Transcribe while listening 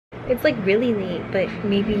It's like really late, but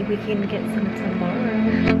maybe we can get some tomorrow.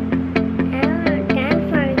 Oh, time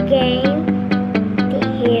for a game to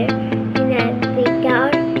hear and then we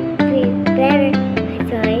got to better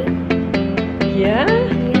actually. Yeah?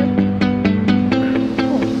 Yep.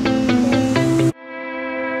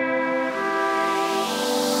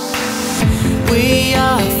 We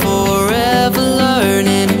are forever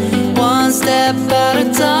learning, one step at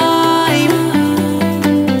a time.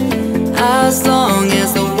 As long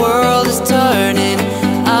as the world is turning,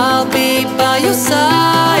 I'll be by your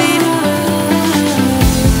side.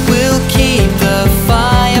 We'll keep the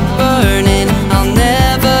fire burning, I'll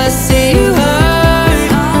never see you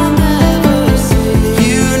hurt.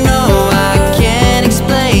 You know I can't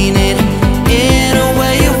explain it in a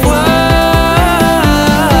way of words.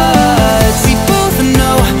 We both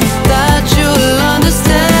know that you'll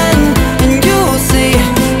understand, and you'll see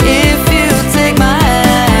if you take my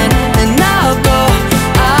hand, and I'll go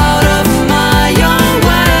out of my own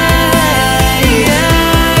way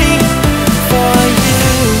for you.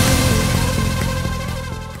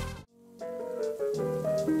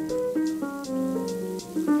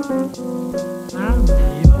 I'm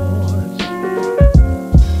yours.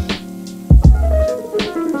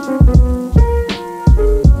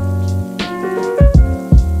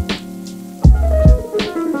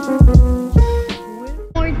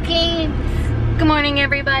 More games. Good morning,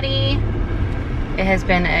 everybody. It has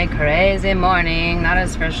been a crazy morning, that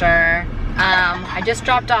is for sure. I just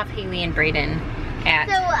dropped off Haley and Brayden at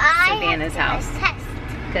So I Savannah's have house to test.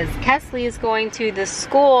 because Kesly is going to the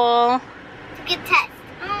school To get test.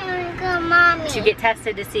 I want to go, mommy. to get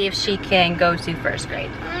tested to see if she can go to first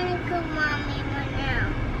grade. I want to go, mommy, right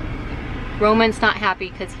now. Roman's not happy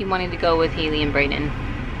because he wanted to go with Haley and Brayden.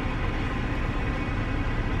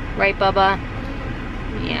 Right, Bubba?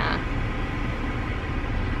 Yeah.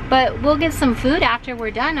 But we'll get some food after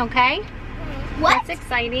we're done, okay? What? That's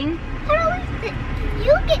exciting. How do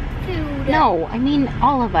you get food? No, I mean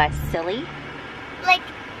all of us, silly. Like,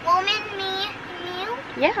 woman, me, and you?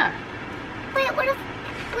 Yeah. Wait, what if,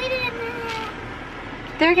 wait a minute.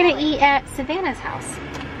 They're gonna eat at Savannah's house,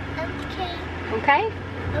 Okay. okay?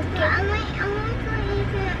 Okay. I want to go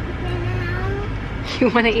eat it now. You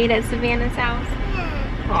wanna eat at Savannah's house?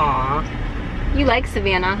 Yeah. Aw. You like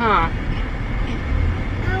Savannah, huh?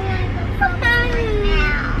 I want to go right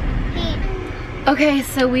now. Hey. Okay,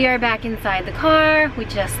 so we are back inside the car. We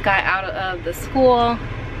just got out of the school.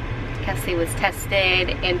 Kesly was tested,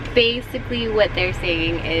 and basically what they're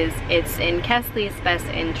saying is it's in Kesly's best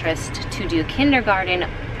interest to do kindergarten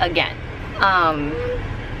again.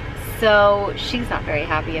 So she's not very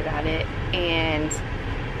happy about it, and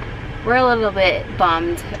we're a little bit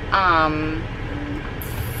bummed. I'm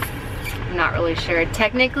not really sure.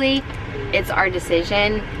 Technically, it's our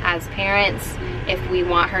decision as parents if we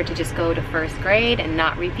want her to just go to first grade and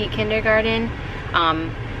not repeat kindergarten.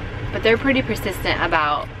 But they're pretty persistent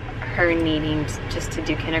about her needing just to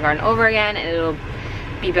do kindergarten over again, and it'll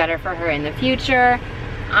be better for her in the future.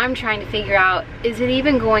 I'm trying to figure out, is it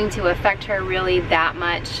even going to affect her really that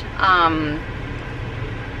much?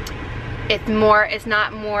 It's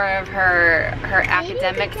not more of her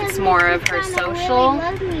academics, it's more of her social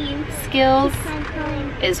skills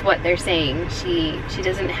is what they're saying. She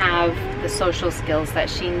doesn't have the social skills that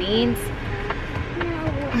she needs.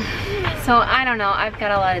 So I don't know, I've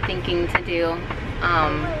got a lot of thinking to do.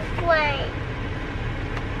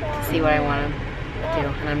 See what I want to do,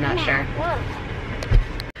 and I'm not sure.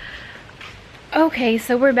 Okay,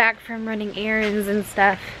 so we're back from running errands and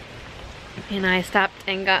stuff, and I stopped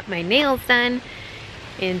and got my nails done,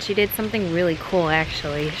 and she did something really cool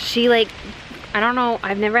actually. She I don't know,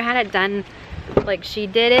 I've never had it done like she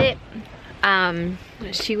did it.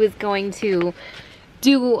 She was going to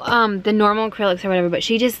do the normal acrylics or whatever, but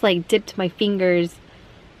she just dipped my fingers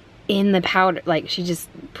in the powder. Like, she just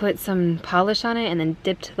put some polish on it and then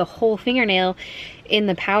dipped the whole fingernail in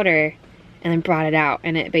the powder and then brought it out,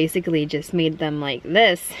 and it basically just made them like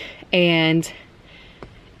this, and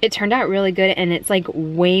it turned out really good, and it's like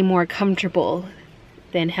way more comfortable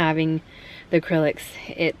than having the acrylics.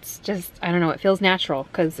 It's just, I don't know, it feels natural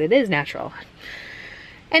because it is natural.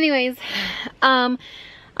 Anyways, I'm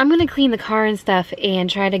gonna clean the car and stuff and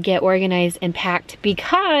try to get organized and packed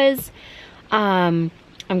because I'm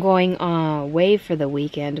going away for the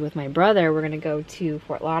weekend with my brother. We're gonna go to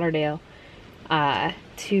Fort Lauderdale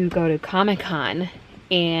to go to Comic-Con,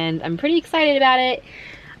 and I'm pretty excited about it.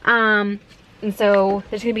 And so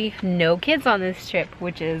there's gonna be no kids on this trip,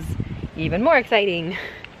 which is even more exciting.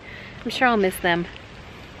 I'm sure I'll miss them,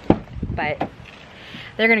 but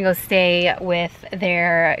they're gonna go stay with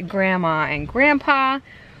their grandma and grandpa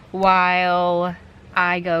while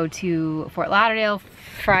I go to Fort Lauderdale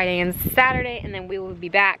Friday and Saturday, and then we will be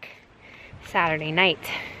back Saturday night.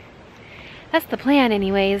 That's the plan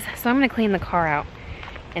anyways. So I'm gonna clean the car out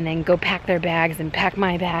and then go pack their bags and pack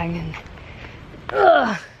my bag. And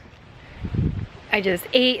ugh. I just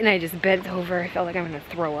ate and I just bent over. I felt like I'm gonna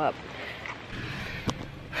throw up.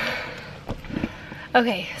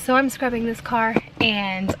 Okay, so I'm scrubbing this car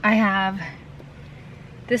and I have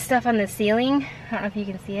this stuff on the ceiling. I don't know if you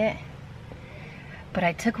can see it, but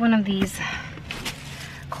I took one of these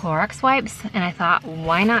Clorox wipes and I thought,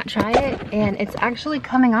 why not try it? And it's actually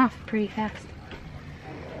coming off pretty fast.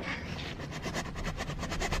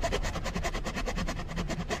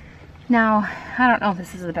 Now, I don't know if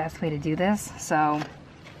this is the best way to do this, so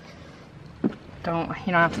you don't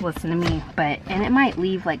have to listen to me, and it might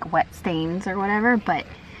leave like wet stains or whatever, but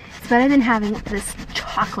it's better than having this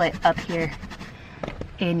chocolate up here.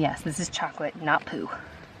 And yes, this is chocolate, not poo.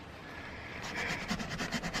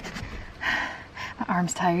 My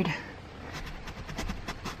arm's tired.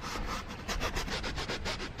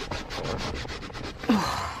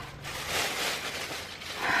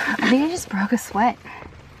 I think I just broke a sweat.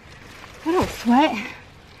 I don't sweat.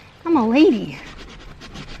 I'm a lady.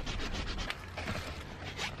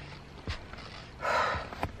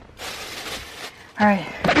 All right.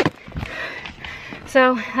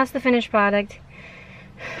 So that's the finished product.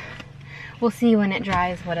 We'll see when it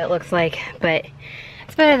dries what it looks like, but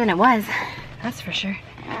it's better than it was. That's for sure.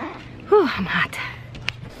 Whew, I'm hot.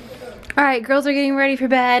 All right, girls are getting ready for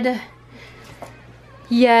bed.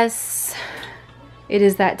 Yes, it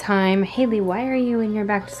is that time. Haley, why are you in your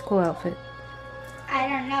back to school outfit? I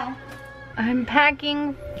don't know. I'm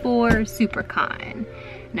packing for SuperCon,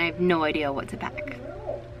 and I have no idea what to pack.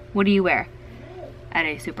 What do you wear at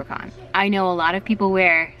a SuperCon? I know a lot of people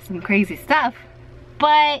wear some crazy stuff,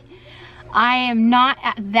 but I am not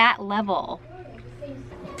at that level.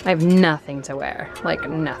 I have nothing to wear, like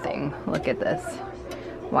nothing. Look at this.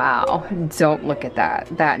 Wow, don't look at that.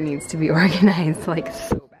 That needs to be organized like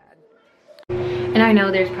so bad. And I know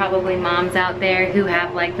there's probably moms out there who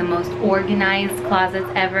have like the most organized closets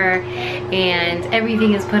ever and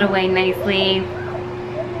everything is put away nicely.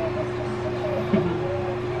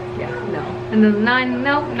 Yeah, no. And there's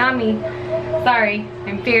not me. Sorry,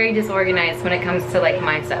 I'm very disorganized when it comes to like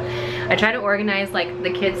my stuff. I try to organize like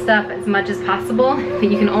the kids stuff as much as possible, but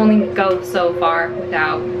you can only go so far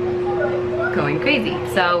without going crazy.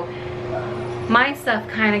 So my stuff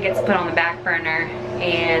kind of gets put on the back burner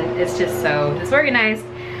and it's just so disorganized.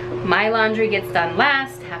 My laundry gets done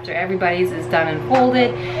last after everybody's is done and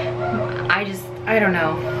folded. I don't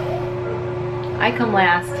know. I come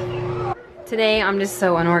last. Today I'm just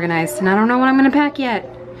so unorganized and I don't know what I'm gonna pack yet.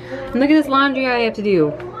 And look at this laundry I have to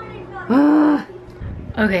do.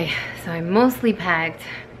 Okay, so I'm mostly packed,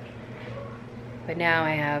 but now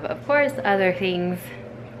I have, of course, other things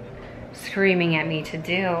screaming at me to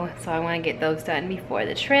do, so I want to get those done before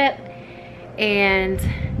the trip. And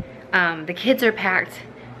the kids are packed,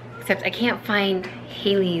 except I can't find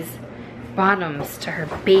Haley's bottoms to her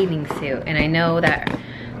bathing suit, and I know that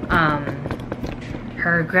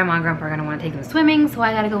her grandma and grandpa are gonna want to take them swimming, so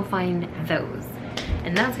I gotta go find those.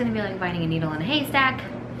 And that's gonna be like finding a needle in a haystack.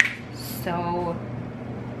 So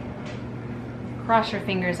cross your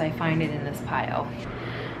fingers I find it in this pile.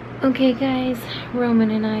 Okay guys, Roman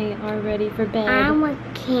and I are ready for bed. I'm a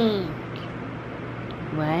king.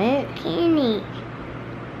 What? Kenny.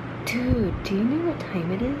 Dude, do you know what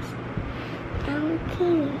time it is? I'm a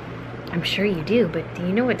king. I'm sure you do, but do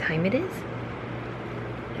you know what time it is?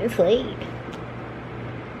 It's late.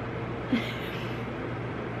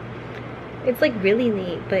 It's like really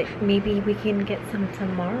late, but maybe we can get some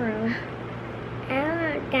tomorrow. I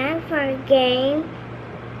want time for a game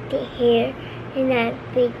to hear and that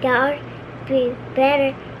be dark, be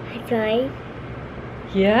better. I thought.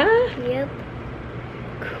 Yeah? Yep.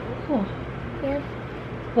 Cool. Yep.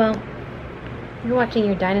 Well, you're watching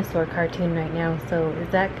your dinosaur cartoon right now, so is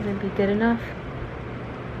that gonna be good enough?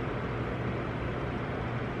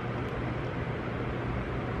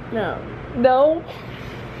 No. No?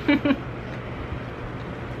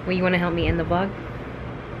 Well, you wanna help me end the vlog?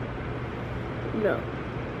 No.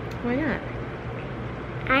 Why not?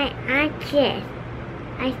 I kiss.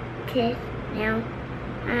 I kiss now.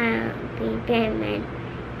 I'll be Batman.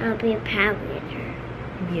 I'll be a Power Ranger.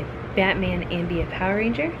 Be a Batman and be a Power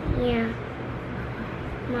Ranger? Yeah.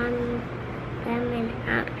 Mommy, Batman,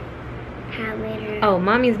 Power Ranger. Oh,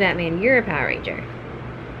 mommy's Batman, you're a Power Ranger.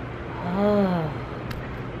 Oh.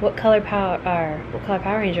 What color Power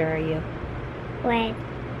Ranger are you? Red.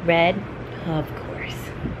 Red? Of course.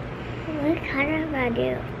 What color about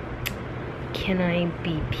you? Can I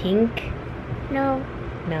be pink? No.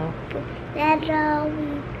 No. Letter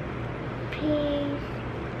with peace.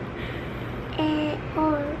 And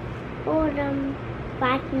all them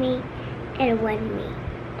like me and want me.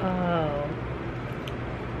 Oh.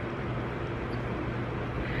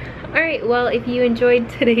 Alright, well, if you enjoyed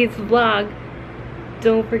today's vlog,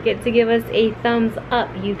 don't forget to give us a thumbs up,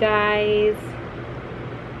 you guys.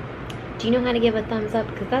 Do you know how to give a thumbs up?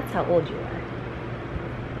 Because that's how old you are.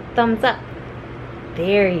 Thumbs up.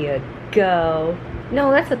 There you go.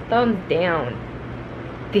 No, that's a thumbs down.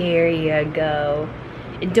 There you go.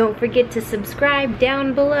 And don't forget to subscribe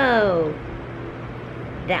down below.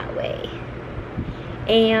 That way.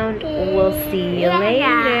 And we'll see you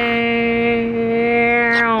later.